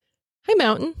Hi,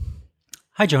 Mountain.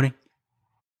 Hi, Joni.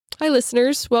 Hi,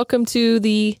 listeners. Welcome to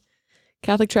the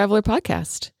Catholic Traveler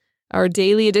Podcast, our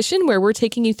daily edition where we're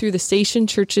taking you through the station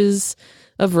churches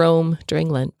of Rome during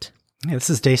Lent. Yeah, this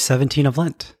is day 17 of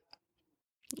Lent.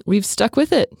 We've stuck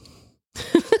with it.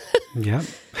 Yeah.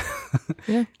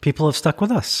 Yeah. People have stuck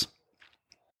with us.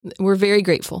 We're very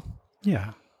grateful.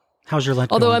 Yeah. How's your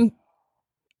Lent Although going?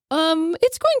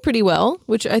 it's going pretty well,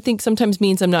 which I think sometimes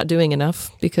means I'm not doing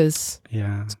enough because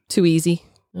it's too easy.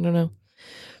 I don't know.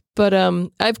 But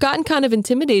I've gotten kind of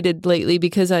intimidated lately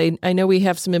because I know we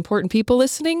have some important people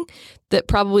listening that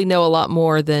probably know a lot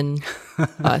more than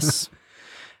us.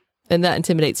 And that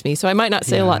intimidates me. So I might not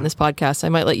say a lot in this podcast. I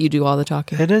might let you do all the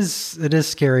talking. It is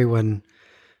scary when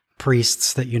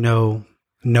priests that you know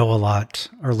a lot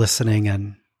are listening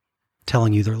and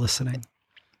telling you they're listening.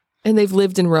 And they've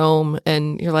lived in Rome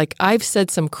and you're like, I've said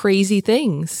some crazy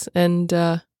things. And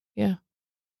but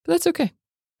that's okay.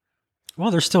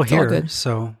 Well, they're still It's all here, good.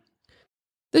 so.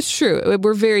 That's true.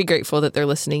 We're very grateful that they're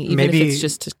listening, even if it's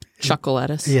just to chuckle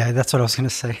at us. Yeah, that's what I was going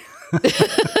to say.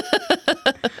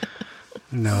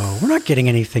 No, we're not getting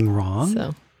anything wrong.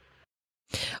 So,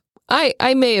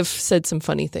 I may have said some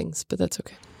funny things, but that's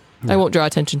okay. I won't draw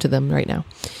attention to them right now.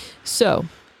 So,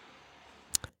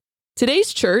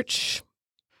 today's church.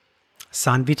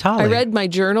 San Vitale. I read my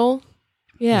journal.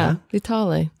 Yeah,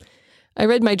 Vitale. I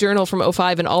read my journal from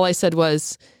 2005, and all I said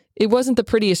was, it wasn't the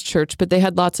prettiest church, but they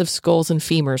had lots of skulls and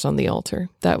femurs on the altar.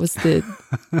 That was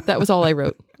all I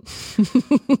wrote.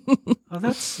 Well,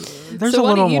 there's so a why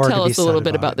little don't you more tell to be us a little said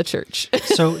bit about the church?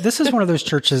 So this is one of those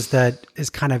churches that is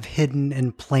kind of hidden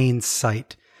in plain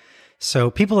sight. So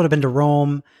people that have been to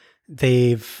Rome,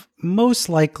 they've most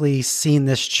likely seen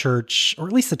this church, or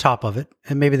at least the top of it,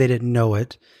 and maybe they didn't know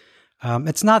it.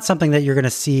 It's not something that you're going to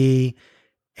see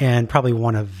and probably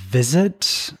want to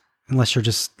visit unless you're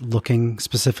just looking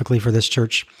specifically for this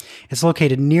church. It's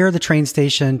located near the train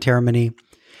station, Termini.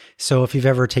 So if you've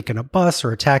ever taken a bus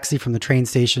or a taxi from the train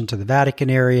station to the Vatican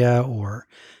area or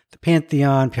the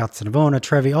Pantheon, Piazza Navona,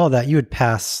 Trevi, all that, you would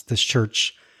pass this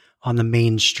church on the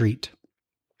main street.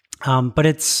 But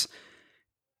it's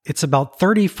about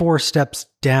 34 steps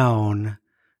down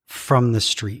from the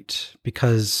street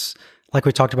because, like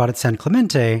we talked about at San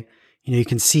Clemente, you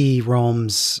can see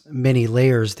Rome's many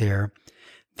layers there.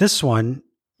 This one,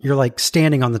 you're like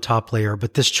standing on the top layer,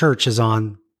 but this church is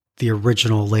on the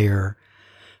original layer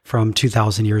from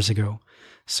 2,000 years ago.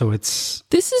 So this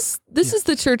is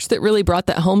the church that really brought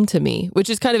that home to me, which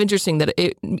is kind of interesting that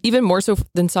it, even more so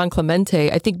than San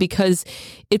Clemente, I think because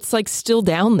it's like still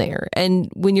down there. And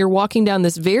when you're walking down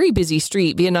this very busy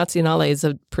street, Via Nazionale is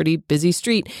a pretty busy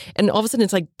street. And all of a sudden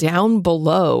it's like down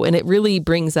below. And it really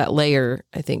brings that layer,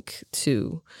 I think,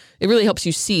 it really helps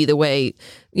you see the way,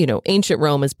 ancient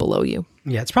Rome is below you.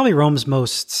 Yeah, it's probably Rome's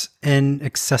most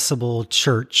inaccessible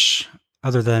church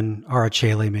other than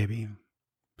Araceli maybe,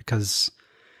 because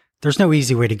there's no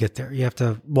easy way to get there. You have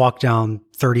to walk down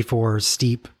 34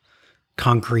 steep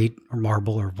concrete or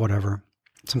marble or whatever,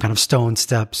 some kind of stone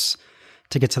steps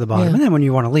to get to the bottom. Yeah. And then when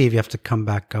you want to leave, you have to come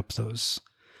back up those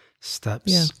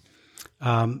steps.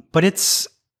 Yeah. But it's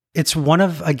one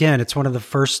of the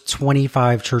first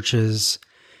 25 churches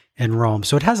in Rome.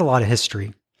 So it has a lot of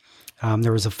history.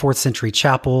 There was a 4th century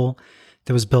chapel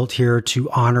that was built here to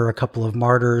honor a couple of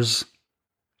martyrs.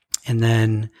 And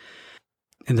then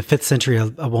in the 5th century,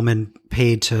 a woman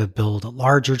paid to build a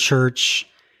larger church,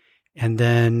 and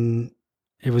then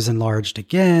it was enlarged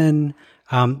again.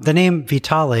 The name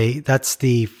Vitale, that's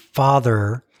the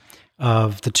father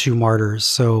of the 2 martyrs.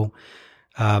 So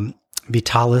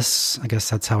Vitalis, I guess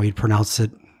that's how he'd pronounce it,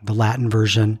 the Latin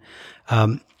version.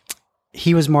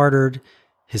 He was martyred,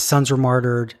 his sons were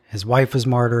martyred, his wife was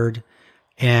martyred,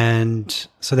 and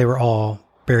so they were all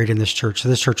buried in this church. So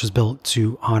this church was built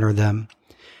to honor them.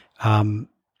 And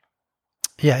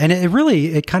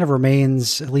it kind of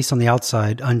remains, at least on the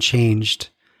outside, unchanged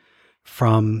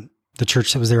from the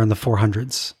church that was there in the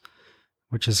 400s,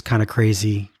 which is kind of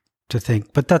crazy to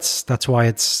think. But that's why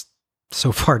it's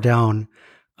so far down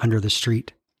under the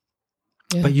street.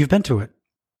 Yeah. But you've been to it.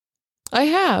 I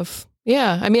have.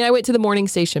 Yeah. I mean, I went to the morning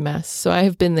station mass, so I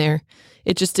have been there.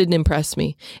 It just didn't impress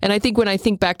me. And I think when I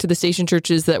think back to the station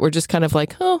churches that were just kind of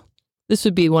like, oh, this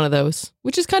would be one of those,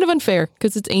 which is kind of unfair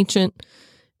because it's ancient.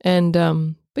 And,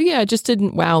 but yeah, it just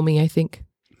didn't wow me, I think.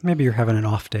 Maybe you're having an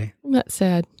off day. I'm not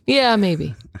sad. Yeah,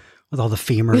 maybe. With all the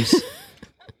femurs.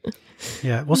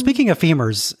 Yeah. Well, speaking of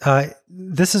femurs,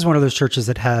 this is one of those churches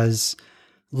that has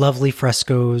lovely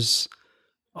frescoes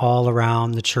all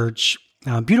around the church,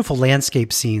 beautiful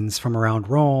landscape scenes from around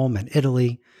Rome and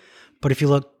Italy. But if you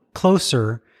look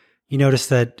closer, you notice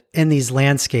that in these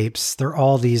landscapes, there are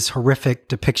all these horrific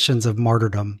depictions of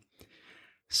martyrdom.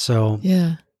 So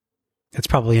yeah, it's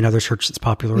probably another church that's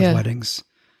popular with weddings.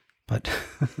 But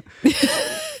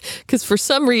because for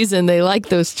some reason they like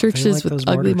those churches with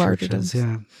ugly martyrdoms.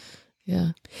 Yeah. Yeah.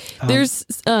 There's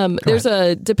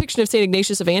a depiction of St.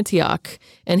 Ignatius of Antioch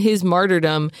and his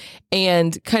martyrdom,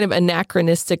 and kind of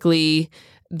anachronistically,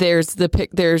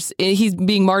 he's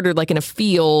being martyred like in a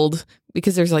field,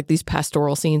 because there's like these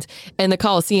pastoral scenes, and the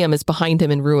Colosseum is behind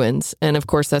him in ruins. And of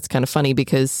course, that's kind of funny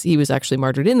because he was actually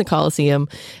martyred in the Colosseum,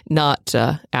 not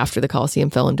after the Colosseum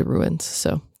fell into ruins.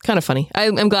 So kind of funny.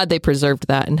 I'm glad they preserved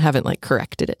that and haven't like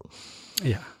corrected it.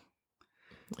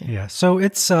 Yeah. So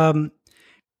it's,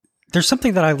 there's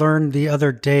something that I learned the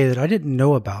other day that I didn't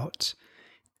know about.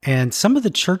 And some of the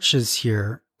churches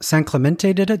here, San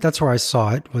Clemente did it. That's where I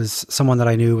saw it, was someone that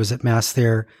I knew was at Mass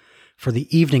there for the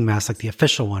evening Mass, like the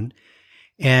official one.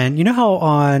 And you know how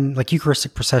on like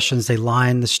Eucharistic processions, they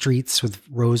line the streets with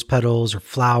rose petals or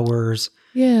flowers,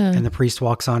 and the priest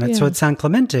walks on it. Yeah. So at San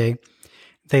Clemente,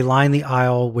 they line the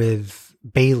aisle with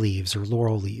bay leaves or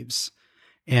laurel leaves.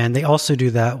 And they also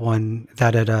do that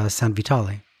at San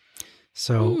Vitale.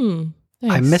 So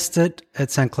nice. I missed it at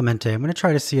San Clemente. I'm going to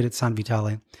try to see it at San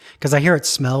Vitale because I hear it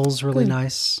smells really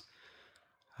nice.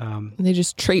 And they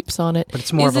just traipse on it. But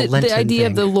it's more of a Lenten the idea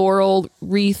thing. Of the laurel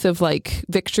wreath of like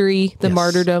victory, the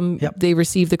martyrdom. Yep. They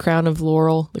receive the crown of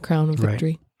laurel, the crown of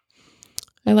victory.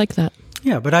 Right. I like that.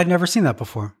 Yeah, but I'd never seen that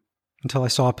before until I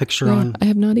saw a picture on I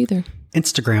have not either.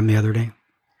 Instagram the other day.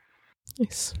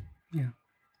 Nice. Yeah.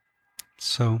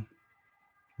 So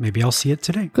maybe I'll see it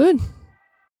today. Good.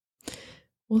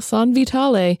 Well, San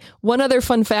Vitale. One other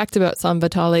fun fact about San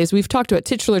Vitale is we've talked about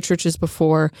titular churches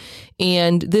before,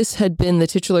 and this had been the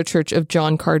titular church of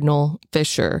John Cardinal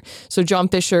Fisher. So John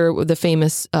Fisher, the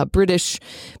famous British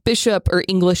bishop, or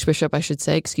English bishop, I should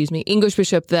say, English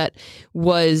bishop that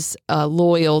was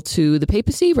loyal to the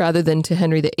papacy rather than to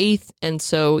Henry VIII. And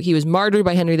so he was martyred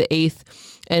by Henry VIII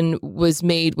and was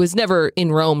never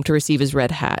in Rome to receive his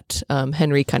red hat.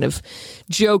 Henry kind of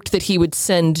joked that he would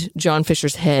send John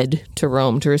Fisher's head to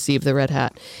Rome to receive the red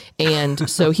hat. And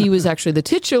so he was actually the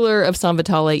titular of San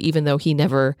Vitale, even though he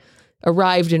never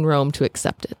arrived in Rome to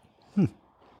accept it.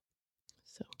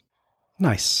 So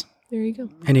nice. There you go.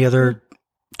 Any other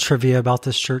trivia about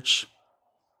this church?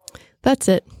 That's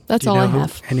it. That's all I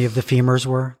have. Who any of the femurs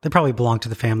were? They probably belong to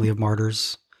the family of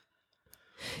martyrs.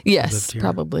 Yes,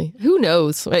 probably. Who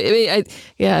knows?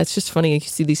 It's just funny. You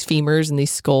see these femurs and these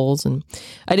skulls, and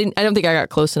I don't think I got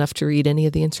close enough to read any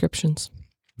of the inscriptions.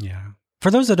 Yeah.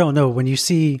 For those that don't know, when you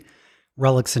see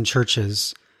relics in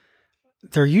churches,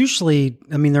 they're usually,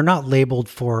 they're not labeled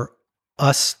for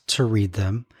us to read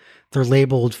them. They're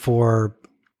labeled for,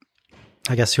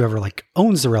 I guess, whoever like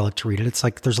owns the relic to read it. It's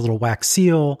like there's a little wax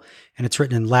seal and it's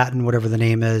written in Latin, whatever the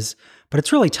name is, but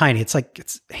it's really tiny. It's like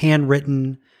it's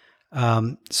handwritten.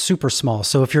 Super small.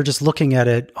 So if you're just looking at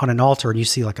it on an altar and you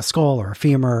see like a skull or a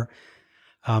femur,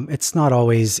 it's not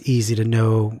always easy to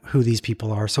know who these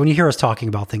people are. So when you hear us talking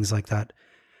about things like that,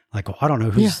 like, I don't know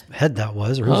whose head that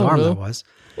was or whose arm that was.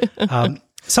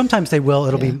 Sometimes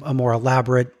it'll be a more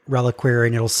elaborate reliquary,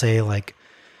 and it'll say like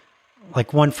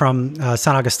one from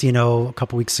San Agostino a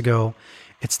couple weeks ago,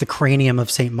 it's the cranium of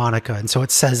Saint Monica. And so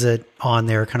it says it on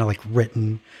there, kind of like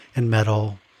written in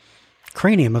metal,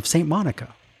 cranium of Saint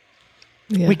Monica.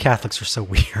 Yeah. We Catholics are so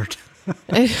weird.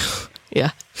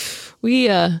 Yeah.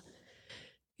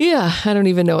 I don't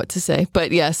even know what to say.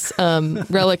 But yes,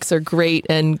 relics are great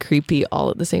and creepy all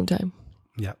at the same time.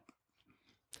 Yep.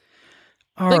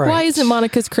 Why isn't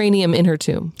Monica's cranium in her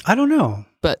tomb? I don't know.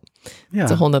 But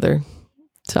it's a whole nother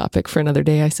topic for another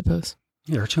day, I suppose.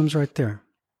 Yeah, her tomb's right there.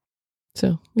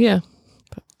 So, yeah.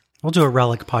 We'll do a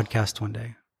relic podcast one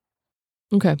day.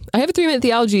 Okay. I have a 3-minute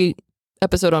theology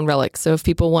episode on relics. So if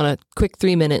people want a quick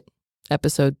 3-minute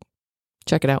episode,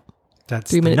 check it out.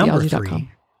 That's 3minutetheology.com.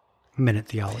 3-minute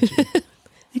theology.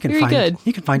 You can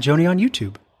find Joni on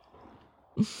YouTube.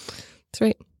 That's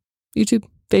right. YouTube,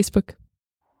 Facebook.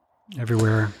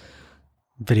 Everywhere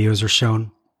videos are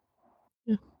shown.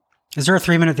 Yeah. Is there a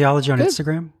 3-minute theology on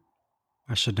Instagram?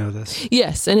 I should know this.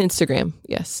 Yes, and Instagram.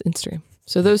 Yes, Instagram.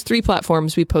 So those 3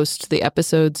 platforms, we post the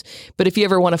episodes. But if you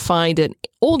ever want to find an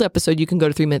old episode, you can go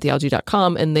to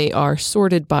 3minutetheology.com, and they are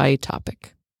sorted by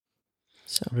topic.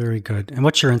 So very good. And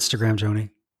what's your Instagram, Joni?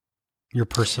 Your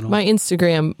personal? My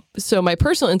Instagram. So my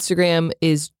personal Instagram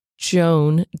is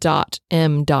joan.m.watson.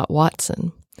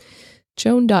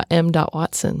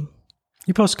 Joan.m.watson.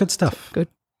 You post good stuff. Good.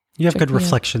 You have good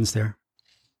reflections there.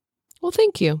 Well,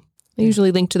 thank you. I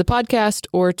usually link to the podcast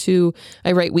or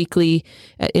I write weekly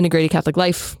at Integrated Catholic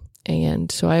Life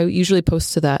And so I usually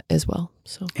post to that as well.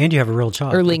 So and you have a real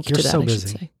job. Or link you're to that, so I busy.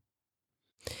 should say.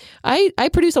 I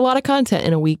produce a lot of content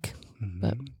in a week.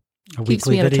 But a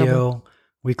weekly video,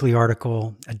 weekly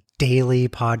article, a daily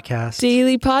podcast.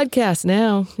 Daily podcast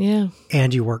now, yeah.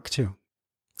 And you work too.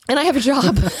 And I have a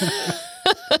job.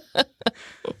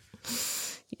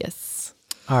 Yes.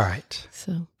 All right.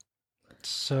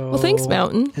 So well, thanks,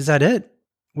 Mountain. Is that it?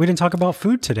 We didn't talk about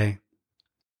food today.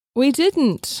 We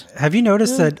didn't. Have you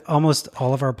noticed that almost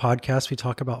all of our podcasts, we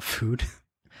talk about food?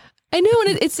 I know,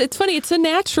 and it's funny. It's a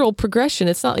natural progression.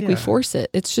 It's not like we force it.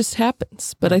 It just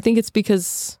happens. But I think it's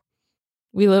because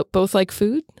we both like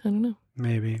food. I don't know.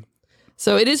 Maybe.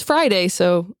 So it is Friday.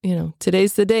 So,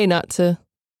 today's the day not to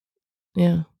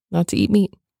eat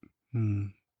meat.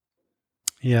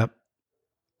 Yep.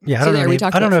 Yeah,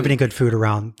 I don't know of any good food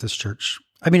around this church.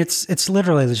 I mean, it's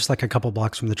literally just like a couple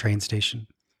blocks from the train station.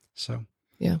 So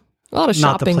yeah, a lot of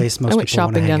shopping. Not the place most I went people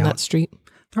shopping down out. that street.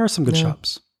 There are some good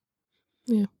shops.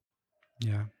 Yeah.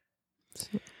 Yeah.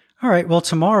 All right. Well,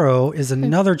 tomorrow is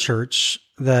another church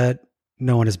that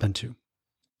no one has been to.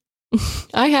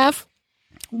 I have.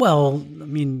 Well, I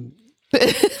mean,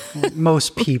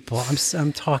 most people.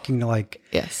 I'm talking to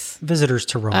visitors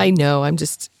to Rome. I know. I'm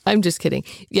just kidding.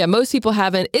 Yeah, most people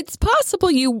haven't. It's possible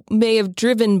you may have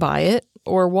driven by it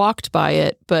or walked by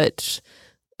it, but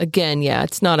again, yeah,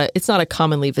 it's not a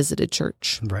commonly visited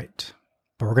church. Right.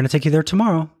 But we're going to take you there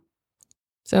tomorrow.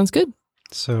 Sounds good.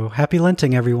 So happy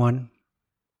Lenting, everyone.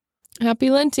 Happy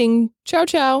Lenting. Ciao,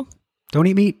 ciao. Don't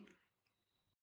eat meat.